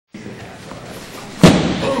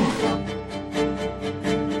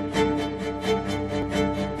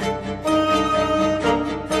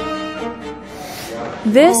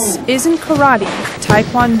This isn't karate,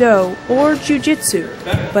 taekwondo, or jiu-jitsu,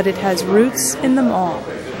 but it has roots in them all.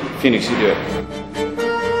 Phoenix, you do it.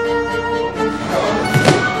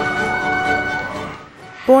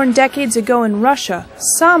 Born decades ago in Russia,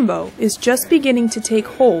 Sambo is just beginning to take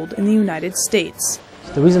hold in the United States.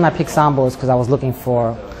 The reason I picked Sambo is because I was looking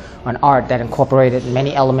for an art that incorporated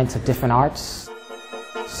many elements of different arts,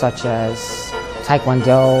 such as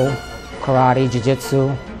taekwondo, karate,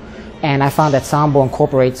 jiu-jitsu, and I found that Sambo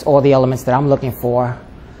incorporates all the elements that I'm looking for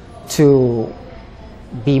to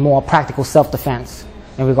be more practical self-defense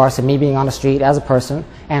in regards to me being on the street as a person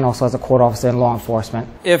and also as a court officer in law enforcement.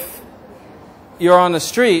 If you're on the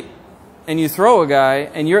street and you throw a guy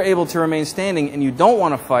and you're able to remain standing and you don't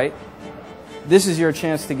want to fight, this is your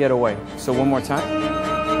chance to get away. So one more time.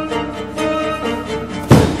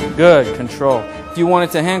 Good, control. If you wanted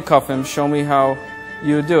to handcuff him, show me how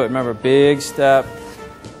you would do it. Remember, big step.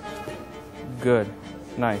 Good,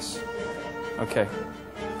 nice. Okay,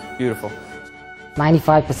 beautiful.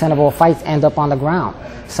 95% of all fights end up on the ground.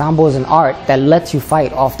 Sambo is an art that lets you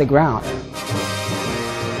fight off the ground.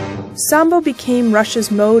 Sambo became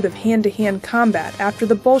Russia's mode of hand-to-hand combat after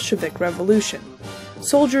the Bolshevik Revolution.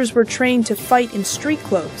 Soldiers were trained to fight in street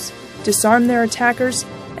clothes, disarm their attackers,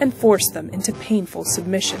 and force them into painful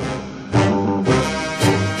submission.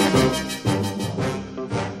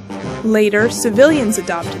 Later, civilians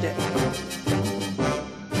adopted it.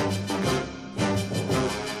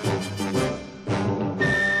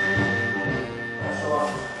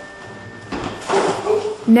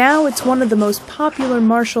 Now it's one of the most popular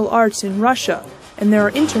martial arts in Russia, and there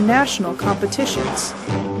are international competitions.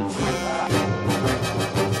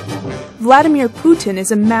 Vladimir Putin is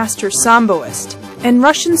a master Samboist, and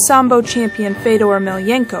Russian Sambo champion Fedor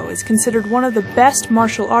Emelianenko is considered one of the best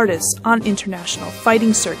martial artists on international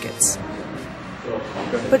fighting circuits.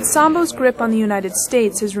 But Sambo's grip on the United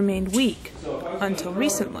States has remained weak, until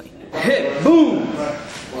recently. Hit, boom!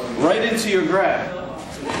 Right into your grab.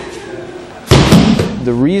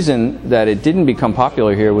 The reason that it didn't become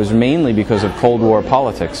popular here was mainly because of Cold War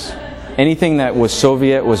politics. Anything that was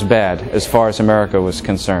Soviet was bad as far as America was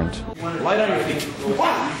concerned. Light on your feet.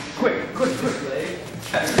 Wow. Quick.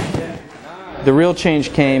 The real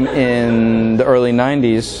change came in the early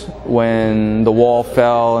 90s when the wall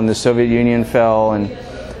fell and the Soviet Union fell and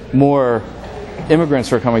more immigrants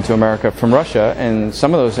were coming to America from Russia, and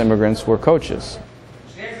some of those immigrants were coaches.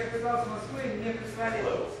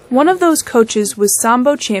 One of those coaches was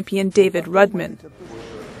Sambo champion David Rudman.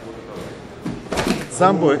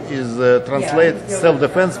 Sambo is translate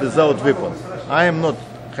self-defense without weapon. I have not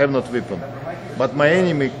weapon, but my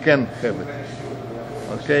enemy can have it.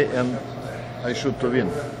 Okay, and I should to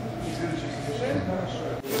win.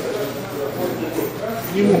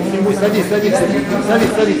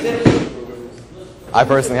 I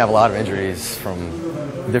personally have a lot of injuries from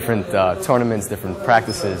different tournaments, different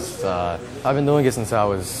practices. I've been doing it since I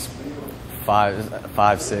was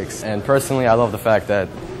five, 6, and personally I love the fact that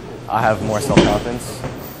I have more self-confidence,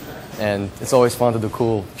 and it's always fun to do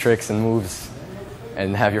cool tricks and moves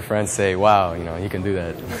and have your friends say, wow, you know, you can do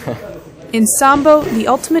that. In Sambo, the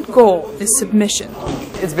ultimate goal is submission.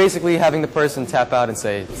 It's basically having the person tap out and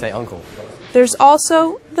say uncle. There's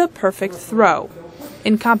also the perfect throw.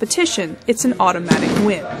 In competition, it's an automatic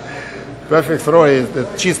win. Perfect throw is the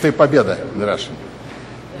чистая победа in Russian.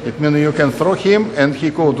 It means you can throw him and he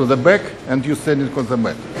go to the back and you send it on the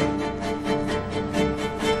back.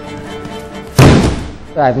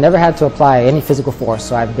 I've never had to apply any physical force,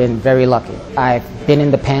 so I've been very lucky. I've been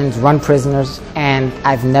in the pens, run prisoners, and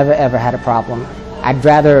I've never ever had a problem. I'd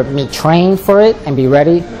rather me train for it and be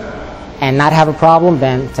ready and not have a problem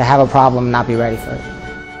than to have a problem and not be ready for it.